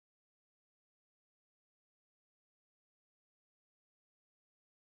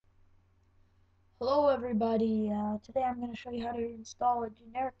Hello everybody, today I'm going to show you how to install a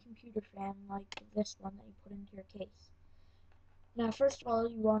generic computer fan like this one that you put into your case. Now first of all,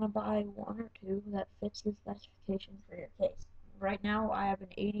 you want to buy one or two that fits your specifications for your case. Right now I have an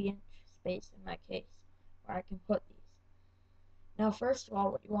 80-inch space in my case where I can put these. Now first of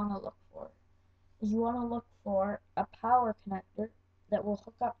all, what you want to look for is you want to look for a power connector that will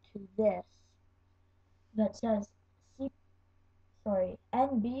hook up to this that says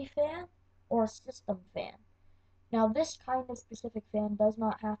NB fan or system fan. Now this kind of specific fan does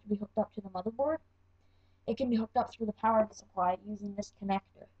not have to be hooked up to the motherboard. It can be hooked up through the power supply using this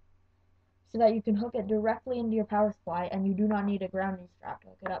connector, so that you can hook it directly into your power supply and you do not need a grounding strap to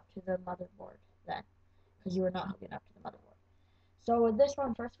hook it up to the motherboard then, because you are not hooking up to the motherboard. So with this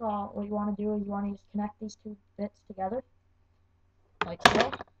one, first of all, what you want to do is you want to just connect these two bits together, like so.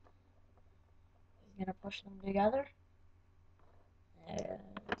 You're going to push them together.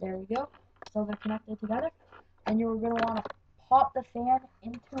 There we go. So they're connected together. And you're going to want to pop the fan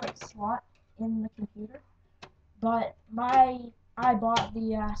into its slot in the computer. But I bought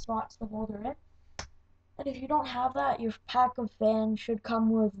the slots to hold her in. And if you don't have that, your pack of fans should come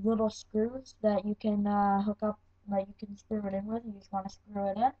with little screws that you can hook up, that you can screw it in with. You just want to screw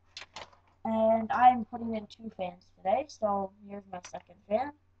it in. And I'm putting in two fans today, so here's my second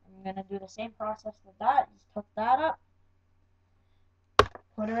fan. I'm going to do the same process with that. Just hook that up,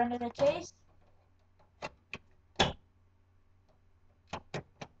 put her into the case.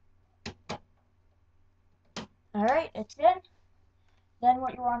 Alright, it's in. Then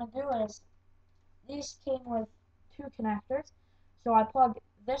what you want to do is, these came with two connectors, so I plug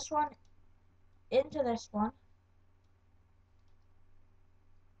this one into this one.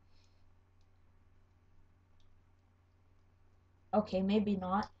 Okay, maybe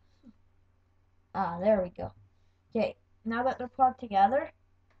not. There we go. Okay, now that they're plugged together,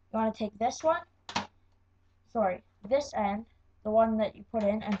 you want to take this one, this end, the one that you put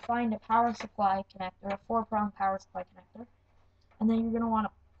in, and find a power supply connector, a 4-prong power supply connector, and then you're going to want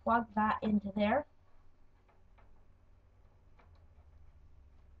to plug that into there.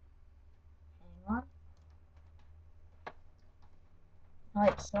 Hang on.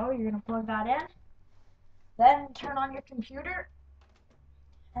 Like so, you're going to plug that in, then turn on your computer,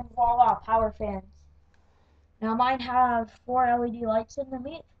 and voila, power fans. Now mine have 4 LED lights in them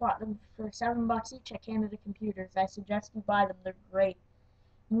each. Bought them for $7 each at Canada Computers. I suggest you buy them. They're great.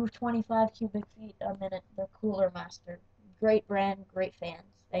 Move 25 cubic feet a minute. They're Cooler Master. Great brand, great fans.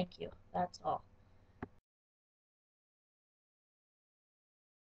 Thank you. That's all.